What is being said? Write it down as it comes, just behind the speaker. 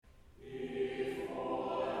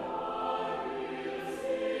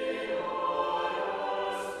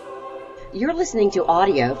You're listening to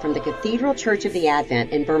audio from the Cathedral Church of the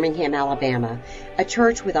Advent in Birmingham, Alabama, a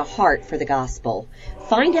church with a heart for the gospel.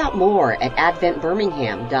 Find out more at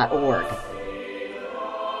adventbirmingham.org.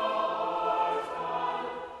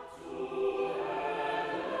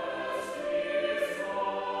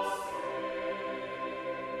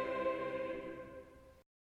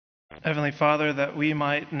 Heavenly Father, that we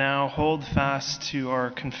might now hold fast to our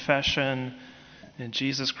confession in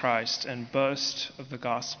Jesus Christ and boast of the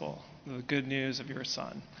gospel, the good news of your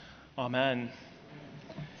Son. Amen.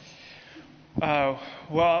 Well,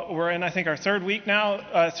 we're in, I think, our third week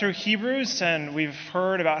now through Hebrews, and we've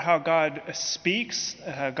heard about how God speaks,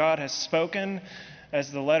 how God has spoken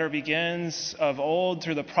as the letter begins of old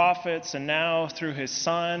through the prophets and now through his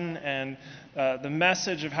Son, and the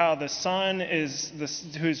message of how the Son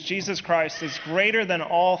who's Jesus Christ, is greater than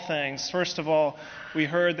all things. First of all, we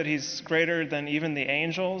heard that he's greater than even the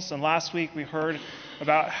angels, and last week we heard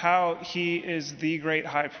about how he is the great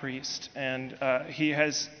high priest, and he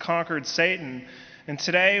has conquered Satan. And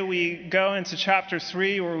today we go into chapter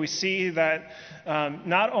 3, where we see that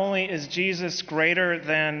not only is Jesus greater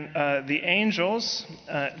than the angels,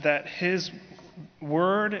 that his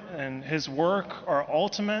word and his work are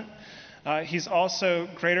ultimate, he's also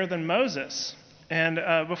greater than Moses.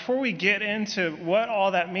 And before we get into what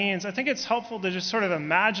all that means, I think it's helpful to just sort of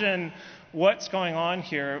imagine what's going on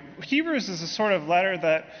here. Hebrews is a sort of letter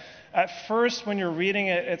that at first, when you're reading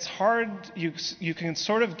it, it's hard. You can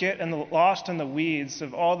sort of get lost in the weeds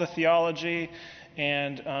of all the theology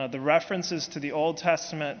and the references to the Old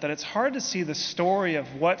Testament, that it's hard to see the story of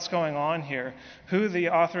what's going on here, who the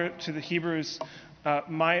author to the Hebrews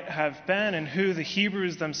might have been, and who the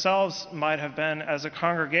Hebrews themselves might have been as a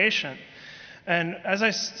congregation. And as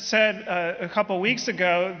I said a couple weeks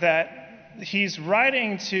ago, that he's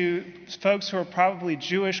writing to folks who are probably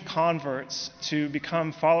Jewish converts to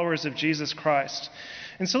become followers of Jesus Christ.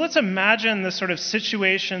 And so let's imagine the sort of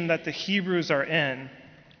situation that the Hebrews are in.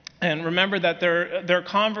 And remember that they're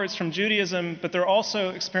converts from Judaism, but they're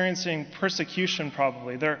also experiencing persecution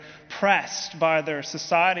probably. They're pressed by their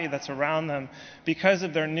society that's around them because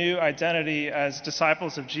of their new identity as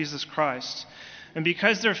disciples of Jesus Christ. And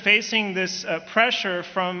because they're facing this pressure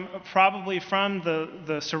probably from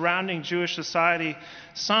the surrounding Jewish society,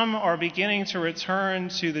 some are beginning to return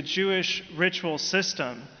to the Jewish ritual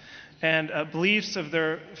system and beliefs of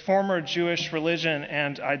their former Jewish religion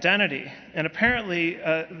and identity. And apparently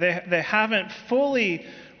they haven't fully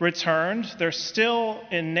returned. They're still,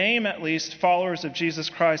 in name at least, followers of Jesus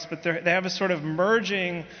Christ, but they have a sort of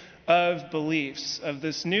merging of beliefs, of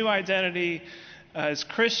this new identity as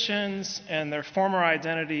Christians and their former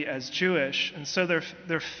identity as Jewish. And so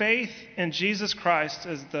their faith in Jesus Christ,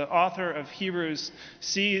 as the author of Hebrews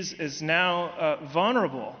sees, is now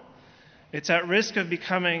vulnerable. It's at risk of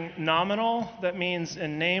becoming nominal, that means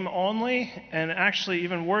in name only, and actually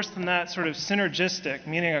even worse than that, sort of synergistic,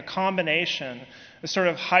 meaning a combination, a sort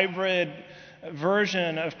of hybrid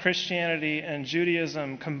version of Christianity and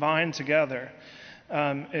Judaism combined together.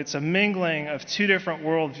 It's a mingling of two different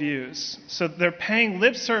worldviews. So they're paying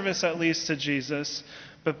lip service at least to Jesus,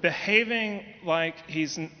 but behaving like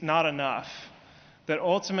he's not enough. That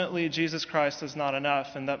ultimately Jesus Christ is not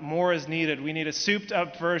enough, and that more is needed. We need a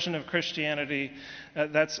souped-up version of Christianity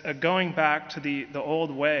that's going back to the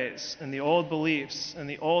old ways and the old beliefs and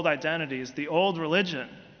the old identities, the old religion.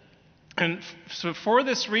 And so for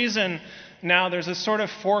this reason, now there's a sort of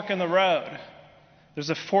fork in the road.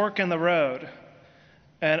 There's a fork in the road.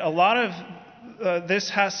 And a lot of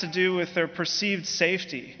this has to do with their perceived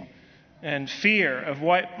safety and fear of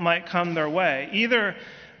what might come their way. Either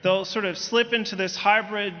they'll sort of slip into this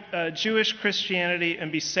hybrid Jewish Christianity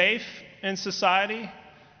and be safe in society,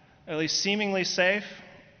 at least seemingly safe,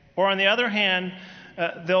 or on the other hand,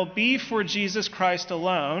 they'll be for Jesus Christ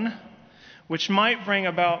alone, which might bring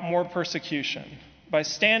about more persecution. By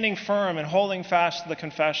standing firm and holding fast to the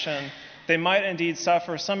confession, they might indeed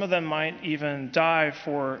suffer. Some of them might even die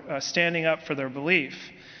for standing up for their belief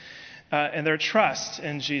and their trust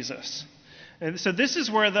in Jesus. And so this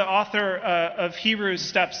is where the author of Hebrews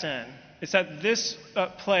steps in. It's at this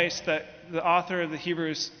place that the author of the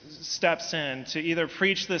Hebrews steps in to either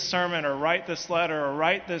preach this sermon or write this letter or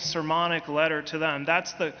write this sermonic letter to them.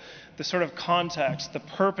 That's the sort of context, the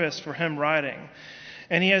purpose for him writing.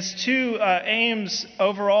 And he has two aims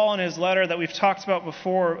overall in his letter that we've talked about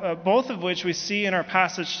before, both of which we see in our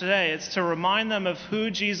passage today. It's to remind them of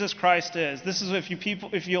who Jesus Christ is. This is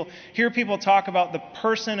if you'll hear people talk about the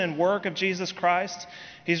person and work of Jesus Christ,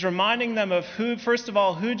 he's reminding them of first of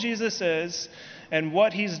all, who Jesus is, and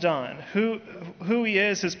what he's done, who he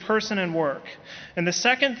is, his person and work. And the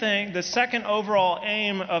second overall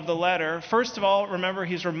aim of the letter, first of all, remember,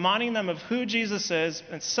 he's reminding them of who Jesus is,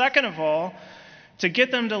 and second of all, to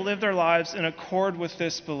get them to live their lives in accord with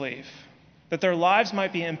this belief, that their lives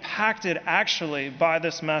might be impacted actually by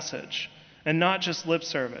this message, and not just lip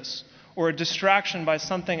service, or a distraction by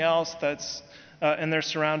something else that's in their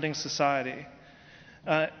surrounding society.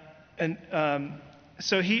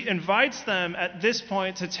 So he invites them at this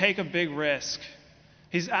point to take a big risk.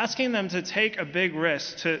 He's asking them to take a big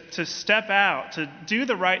risk, to step out, to do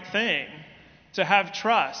the right thing, to have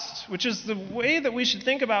trust, which is the way that we should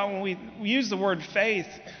think about when we use the word faith.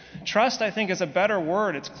 Trust, I think, is a better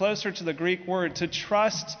word. It's closer to the Greek word, to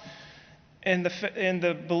trust in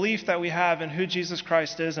the belief that we have in who Jesus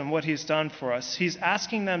Christ is and what he's done for us. He's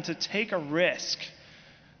asking them to take a risk,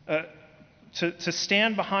 to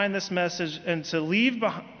stand behind this message and to leave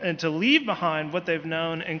behind what they've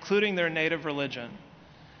known, including their native religion,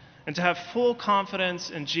 and to have full confidence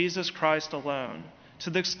in Jesus Christ alone, to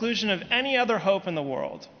the exclusion of any other hope in the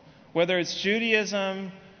world, whether it's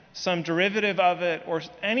Judaism, some derivative of it, or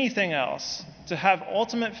anything else, to have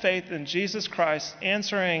ultimate faith in Jesus Christ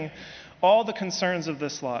answering all the concerns of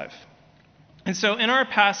this life. And so in our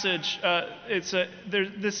passage,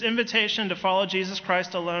 this invitation to follow Jesus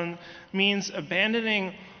Christ alone means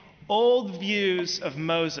abandoning old views of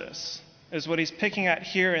Moses, is what he's picking at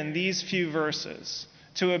here in these few verses.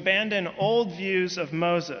 To abandon old views of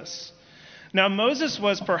Moses. Now, Moses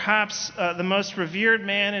was perhaps the most revered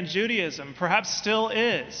man in Judaism, perhaps still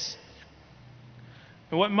is.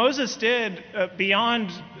 And what Moses did,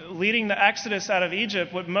 beyond leading the Exodus out of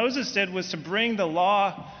Egypt, what Moses did was to bring the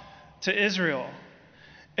law to Israel.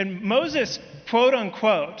 And Moses, quote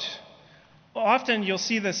unquote, often you'll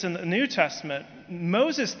see this in the New Testament,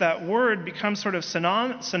 Moses, that word becomes sort of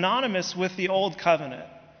synonymous with the Old Covenant.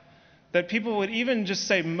 That people would even just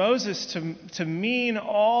say Moses to mean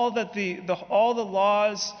all the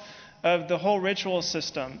laws of the whole ritual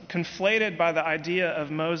system, conflated by the idea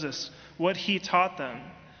of Moses, what he taught them.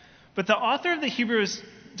 But the author of the Hebrews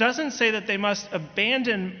doesn't say that they must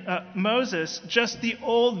abandon Moses, just the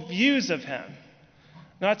old views of him.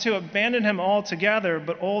 Not to abandon him altogether,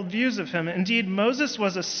 but old views of him. Indeed, Moses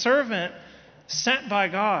was a servant sent by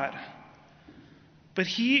God. But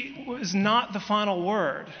he was not the final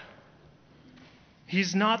word.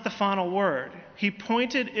 He's not the final word. He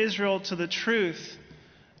pointed Israel to the truth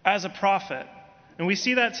as a prophet. And we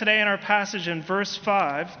see that today in our passage in verse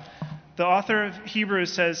 5. The author of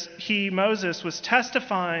Hebrews says, he, Moses, was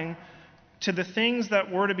testifying to the things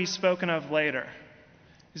that were to be spoken of later.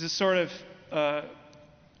 He's a sort of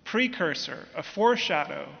precursor, a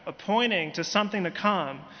foreshadow, a pointing to something to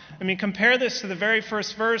come. I mean, compare this to the very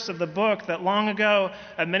first verse of the book, that long ago,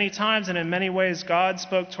 at many times and in many ways, God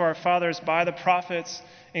spoke to our fathers by the prophets,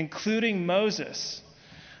 including Moses.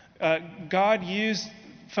 God used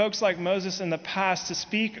folks like Moses in the past to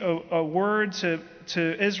speak a word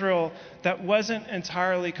to Israel that wasn't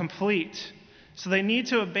entirely complete. So they need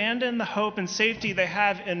to abandon the hope and safety they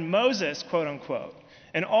have in Moses, quote unquote,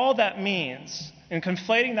 and all that means, and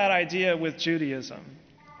conflating that idea with Judaism.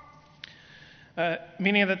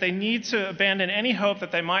 Meaning that they need to abandon any hope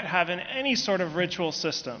that they might have in any sort of ritual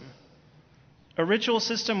system. A ritual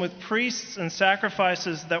system with priests and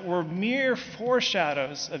sacrifices that were mere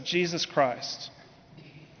foreshadows of Jesus Christ.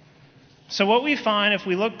 So what we find, if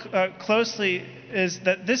we look closely, is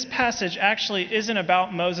that this passage actually isn't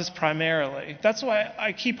about Moses primarily. That's why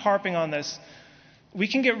I keep harping on this. We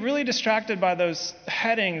can get really distracted by those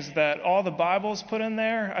headings that all the Bibles put in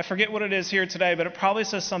there. I forget what it is here today, but it probably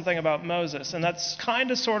says something about Moses, and that's kind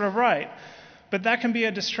of sort of right. But that can be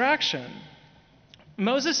a distraction.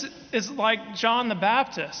 Moses is like John the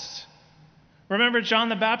Baptist. Remember John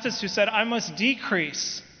the Baptist who said, I must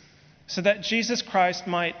decrease so that Jesus Christ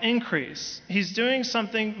might increase. He's doing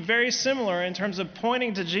something very similar in terms of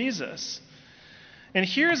pointing to Jesus. And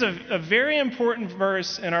here's a very important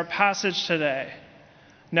verse in our passage today.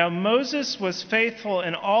 Now Moses was faithful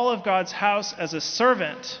in all of God's house as a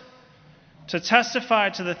servant to testify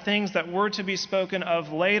to the things that were to be spoken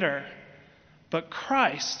of later. But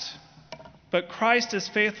Christ is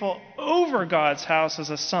faithful over God's house as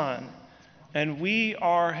a son, and we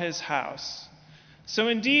are his house. So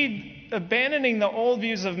indeed, abandoning the old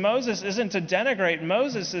views of Moses isn't to denigrate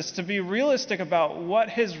Moses, it's to be realistic about what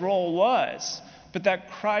his role was, but that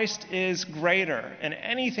Christ is greater, and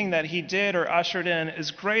anything that he did or ushered in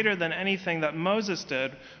is greater than anything that Moses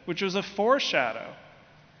did, which was a foreshadow.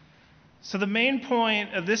 So the main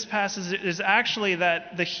point of this passage is actually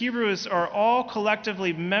that the Hebrews are all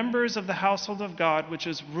collectively members of the household of God, which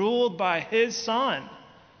is ruled by his Son.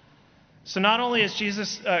 So not only is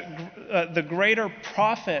Jesus the greater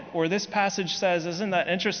prophet, or this passage says, isn't that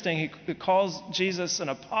interesting? He calls Jesus an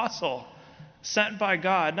apostle sent by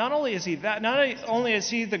God. Not only is he that, not only is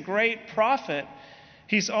he the great prophet,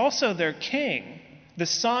 he's also their king, the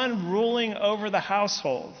Son ruling over the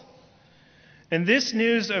household. And this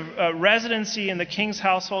news of residency in the king's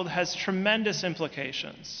household has tremendous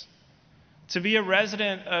implications. To be a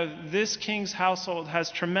resident of this king's household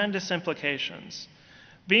has tremendous implications.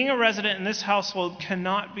 Being a resident in this household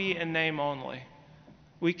cannot be in name only.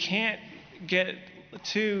 We can't get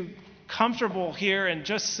too comfortable here and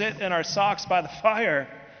just sit in our socks by the fire.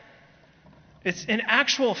 It's an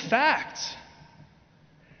actual fact,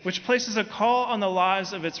 which places a call on the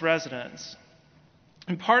lives of its residents.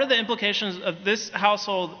 And part of the implications of this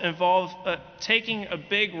household involve taking a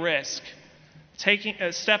big risk,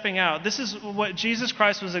 stepping out. This is what Jesus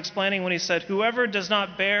Christ was explaining when he said, "Whoever does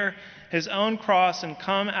not bear his own cross and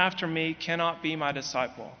come after me cannot be my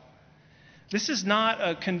disciple." This is not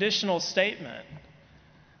a conditional statement.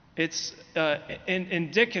 It's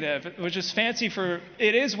indicative, which is fancy for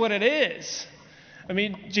it is what it is. I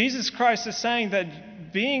mean, Jesus Christ is saying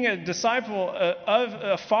that being a disciple of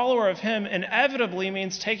a follower of him inevitably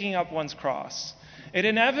means taking up one's cross. It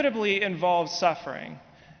inevitably involves suffering.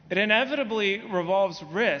 It inevitably revolves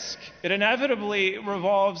risk. It inevitably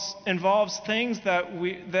involves things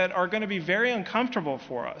that are going to be very uncomfortable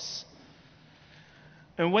for us.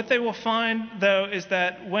 And what they will find, though, is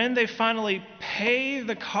that when they finally pay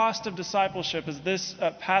the cost of discipleship, as this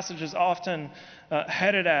passage is often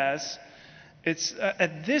headed as, it's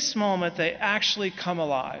at this moment they actually come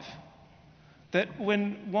alive. That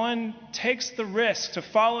when one takes the risk to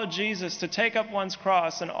follow Jesus, to take up one's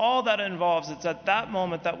cross, and all that involves, it's at that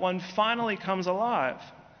moment that one finally comes alive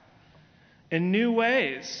in new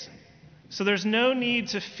ways. So there's no need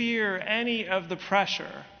to fear any of the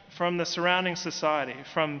pressure from the surrounding society,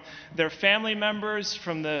 from their family members,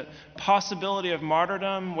 from the possibility of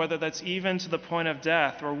martyrdom, whether that's even to the point of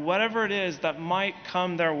death, or whatever it is that might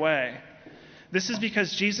come their way. This is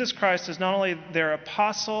because Jesus Christ is not only their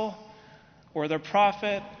apostle or their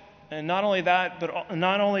prophet, and not only that, but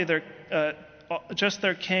not only their just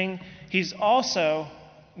their king, he's also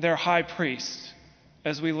their high priest,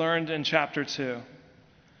 as we learned in chapter 2,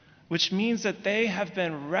 which means that they have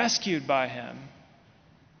been rescued by him,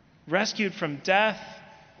 rescued from death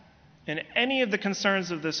and any of the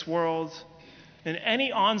concerns of this world and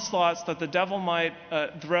any onslaughts that the devil might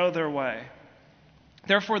throw their way.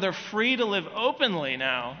 Therefore, they're free to live openly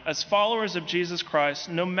now as followers of Jesus Christ,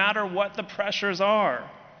 no matter what the pressures are.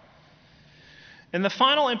 And the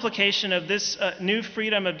final implication of this new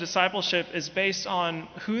freedom of discipleship is based on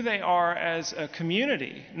who they are as a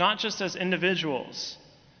community, not just as individuals.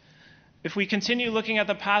 If we continue looking at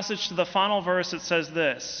the passage to the final verse, it says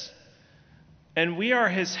this: "And we are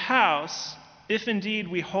his house, if indeed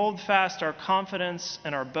we hold fast our confidence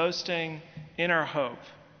and our boasting in our hope."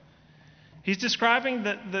 He's describing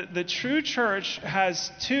that the true church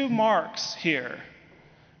has two marks here: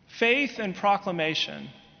 faith and proclamation.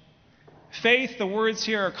 Faith, the words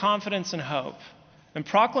here are confidence and hope. And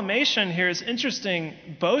proclamation here is interesting,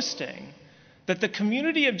 boasting. That the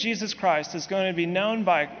community of Jesus Christ is going to be known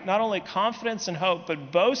by not only confidence and hope,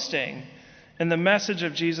 but boasting in the message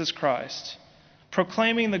of Jesus Christ,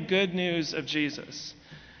 proclaiming the good news of Jesus.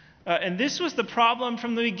 And this was the problem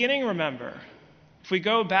from the beginning, remember. If we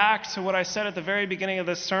go back to what I said at the very beginning of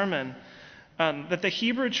this sermon, that the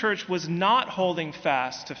Hebrew church was not holding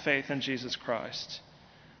fast to faith in Jesus Christ.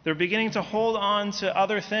 They're beginning to hold on to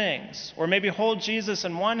other things, or maybe hold Jesus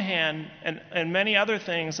in one hand and many other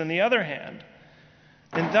things in the other hand.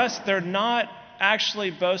 And thus, they're not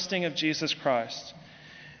actually boasting of Jesus Christ.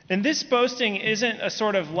 And this boasting isn't a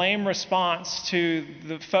sort of lame response to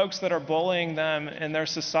the folks that are bullying them in their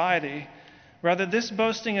society. Rather, this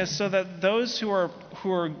boasting is so that those who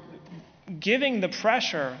are giving the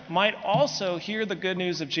pressure might also hear the good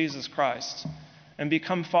news of Jesus Christ and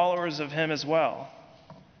become followers of him as well.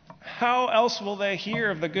 How else will they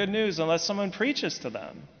hear of the good news unless someone preaches to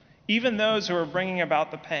them, even those who are bringing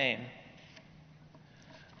about the pain?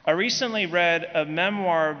 I recently read a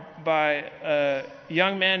memoir by a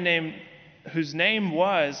young man whose name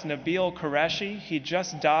was Nabil Qureshi. He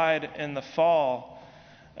just died in the fall.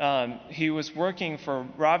 He was working for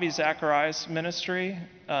Ravi Zacharias' ministry,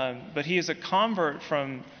 but he is a convert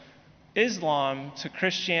from Islam to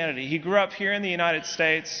Christianity. He grew up here in the United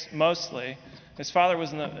States mostly. His father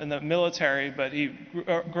was in the military, but he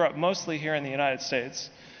grew up mostly here in the United States.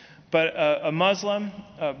 but a Muslim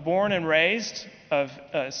born and raised of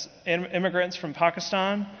immigrants from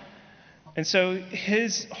Pakistan. And so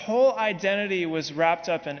his whole identity was wrapped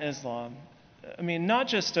up in Islam. I mean, not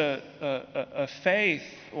just a faith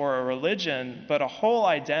or a religion, but a whole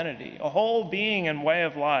identity, a whole being and way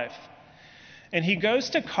of life. And he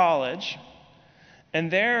goes to college, and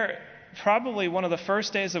there, probably one of the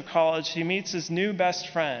first days of college, he meets his new best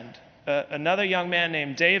friend, another young man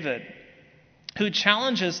named David, who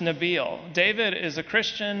challenges Nabil. David is a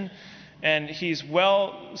Christian, and he's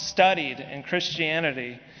well studied in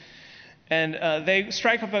Christianity. And they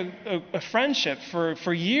strike up a friendship.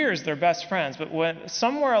 For years, they're best friends. But when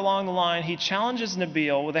somewhere along the line, he challenges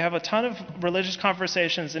Nabil. They have a ton of religious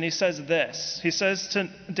conversations, and he says this.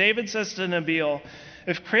 David says to Nabil,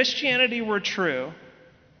 if Christianity were true,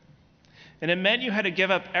 and it meant you had to give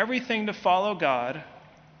up everything to follow God,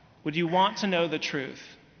 would you want to know the truth?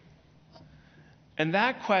 And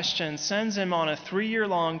that question sends him on a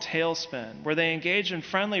 3-year-long tailspin where they engage in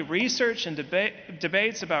friendly research and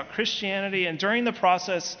debates about Christianity. And during the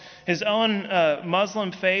process, his own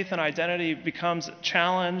Muslim faith and identity becomes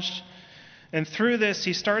challenged. And through this,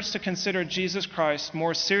 he starts to consider Jesus Christ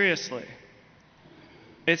more seriously.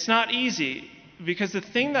 It's not easy, because the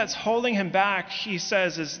thing that's holding him back, he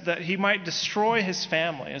says, is that he might destroy his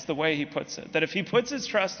family, is the way he puts it. That if he puts his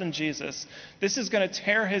trust in Jesus, this is going to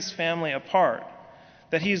tear his family apart.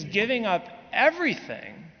 That he's giving up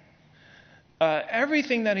everything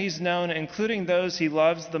that he's known, including those he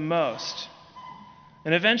loves the most.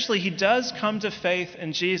 And eventually he does come to faith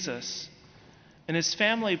in Jesus, and his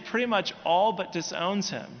family pretty much all but disowns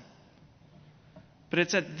him. But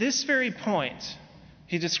it's at this very point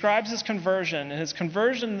he describes his conversion. And his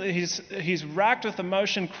conversion, he's racked with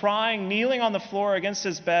emotion, crying, kneeling on the floor against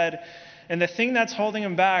his bed. And the thing that's holding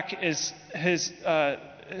him back is his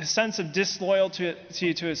sense of disloyalty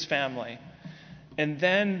to his family. And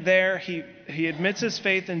then there he admits his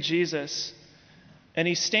faith in Jesus, and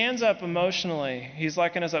he stands up emotionally. He's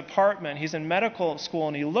like in his apartment. He's in medical school,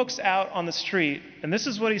 and he looks out on the street. And this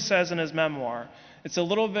is what he says in his memoir. It's a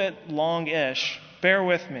little bit long-ish. Bear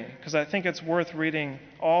with me, because I think it's worth reading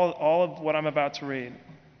all of what I'm about to read.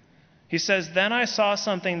 He says, then I saw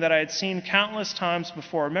something that I had seen countless times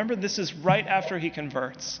before. Remember, this is right after he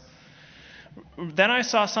converts. Then I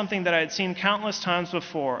saw something that I had seen countless times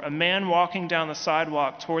before, a man walking down the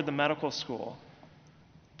sidewalk toward the medical school.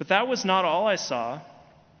 But that was not all I saw.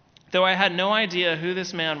 Though I had no idea who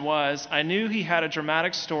this man was, I knew he had a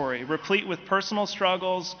dramatic story, replete with personal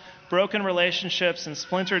struggles, broken relationships, and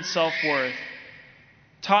splintered self-worth.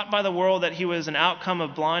 Taught by the world that he was an outcome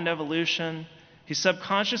of blind evolution, he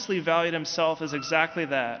subconsciously valued himself as exactly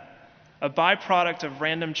that, a byproduct of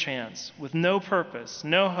random chance, with no purpose,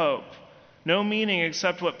 no hope, no meaning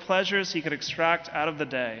except what pleasures he could extract out of the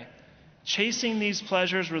day. Chasing these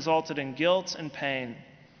pleasures resulted in guilt and pain,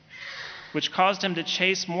 which caused him to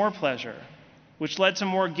chase more pleasure, which led to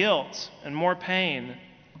more guilt and more pain,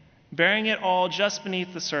 bearing it all just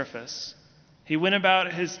beneath the surface. He went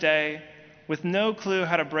about his day with no clue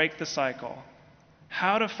how to break the cycle,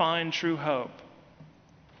 how to find true hope.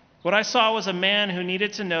 What I saw was a man who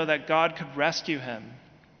needed to know that God could rescue him,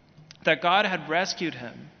 that God had rescued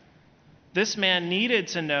him. This man needed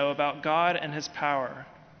to know about God and his power.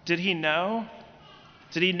 Did he know?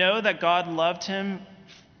 Did he know that God loved him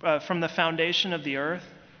from the foundation of the earth,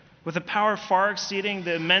 with a power far exceeding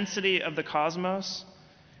the immensity of the cosmos?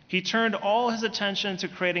 He turned all his attention to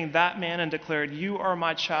creating that man and declared, "You are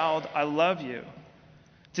my child, I love you."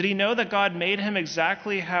 Did he know that God made him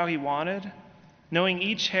exactly how he wanted, knowing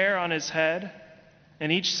each hair on his head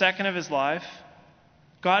and each second of his life?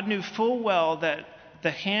 God knew full well that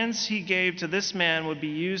the hands he gave to this man would be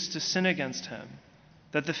used to sin against him,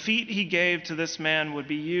 that the feet he gave to this man would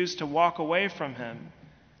be used to walk away from him.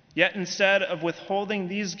 Yet instead of withholding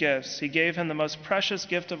these gifts, he gave him the most precious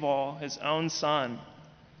gift of all, his own son.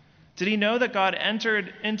 Did he know that God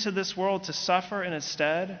entered into this world to suffer in his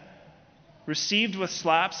stead, received with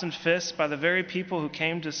slaps and fists by the very people who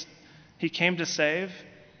he came to save?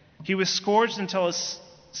 He was scourged until his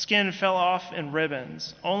skin fell off in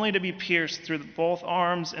ribbons, only to be pierced through both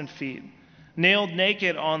arms and feet, nailed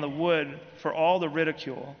naked on the wood for all the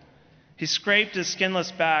ridicule. He scraped his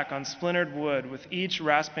skinless back on splintered wood with each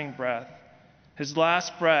rasping breath, his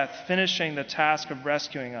last breath finishing the task of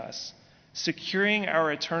rescuing us, securing our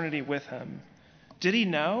eternity with him. Did he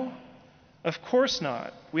know? Of course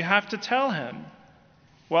not. We have to tell him.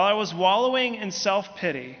 While I was wallowing in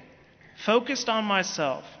self-pity, focused on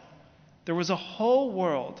myself, there was a whole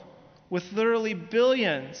world with literally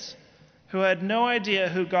billions who had no idea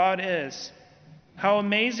who God is, how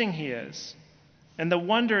amazing he is, and the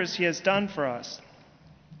wonders he has done for us.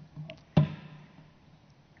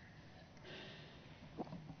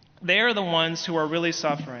 They are the ones who are really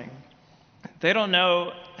suffering. They don't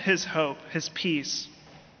know his hope, his peace,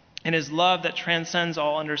 and his love that transcends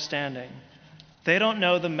all understanding. They don't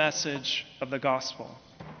know the message of the gospel.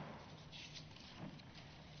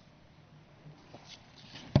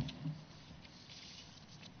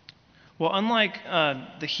 Well, unlike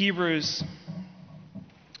the Hebrews,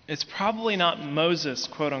 it's probably not Moses,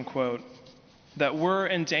 quote unquote, that we're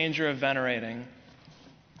in danger of venerating.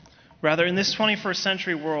 Rather, in this 21st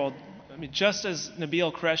century world, just as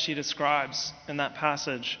Nabil Qureshi describes in that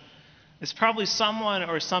passage, it's probably someone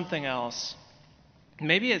or something else.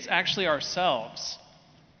 Maybe it's actually ourselves.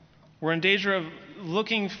 We're in danger of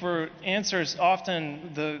looking for answers,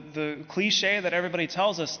 often the cliche that everybody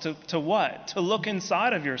tells us, to what? To look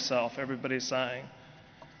inside of yourself, everybody's saying.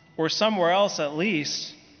 Or somewhere else at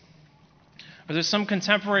least. Or there's some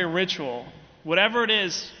contemporary ritual, whatever it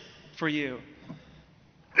is for you.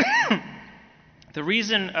 The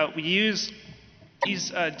reason we use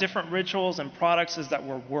these different rituals and products is that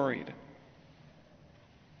we're worried.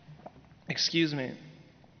 Excuse me.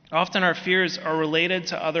 Often our fears are related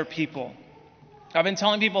to other people. I've been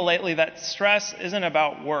telling people lately that stress isn't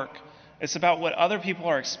about work. It's about what other people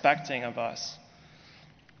are expecting of us.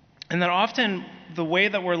 And that often the way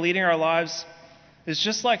that we're leading our lives is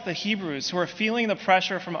just like the Hebrews, who are feeling the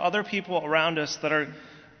pressure from other people around us that are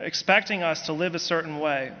expecting us to live a certain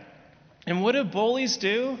way. And what do bullies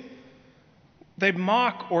do? They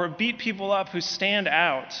mock or beat people up who stand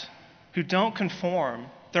out, who don't conform.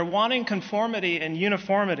 They're wanting conformity and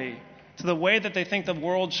uniformity to the way that they think the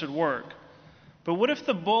world should work. But what if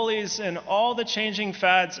the bullies and all the changing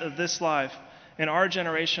fads of this life in our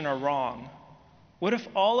generation are wrong? What if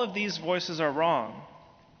all of these voices are wrong?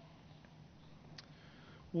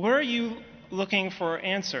 Where are you looking for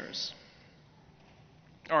answers?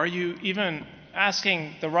 Are you even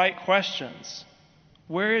asking the right questions?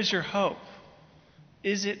 Where is your hope?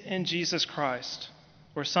 Is it in Jesus Christ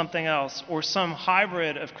or something else or some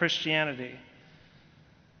hybrid of Christianity?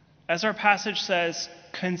 As our passage says,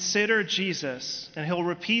 consider Jesus, and he'll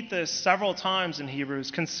repeat this several times in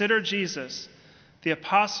Hebrews. Consider Jesus, the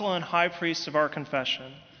apostle and high priest of our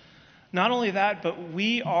confession. Not only that, but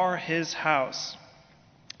we are his house.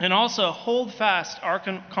 And also hold fast our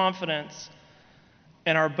confidence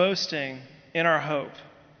and our boasting in our hope.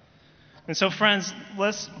 And so, friends,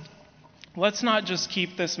 let's not just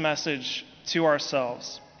keep this message to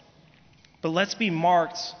ourselves, but let's be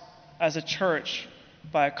marked as a church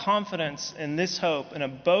by a confidence in this hope and a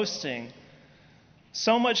boasting,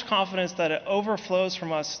 so much confidence that it overflows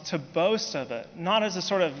from us to boast of it, not as a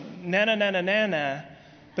sort of na-na-na-na-na-na,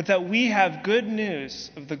 but that we have good news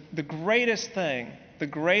of the greatest thing, the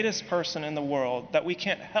greatest person in the world, that we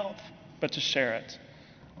can't help but to share it.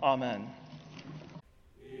 Amen.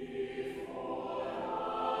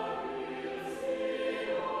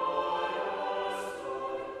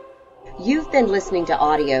 You've been listening to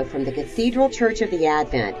audio from the Cathedral Church of the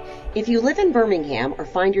Advent. If you live in Birmingham or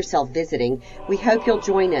find yourself visiting, we hope you'll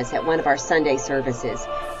join us at one of our Sunday services.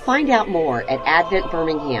 Find out more at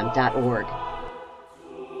adventbirmingham.org.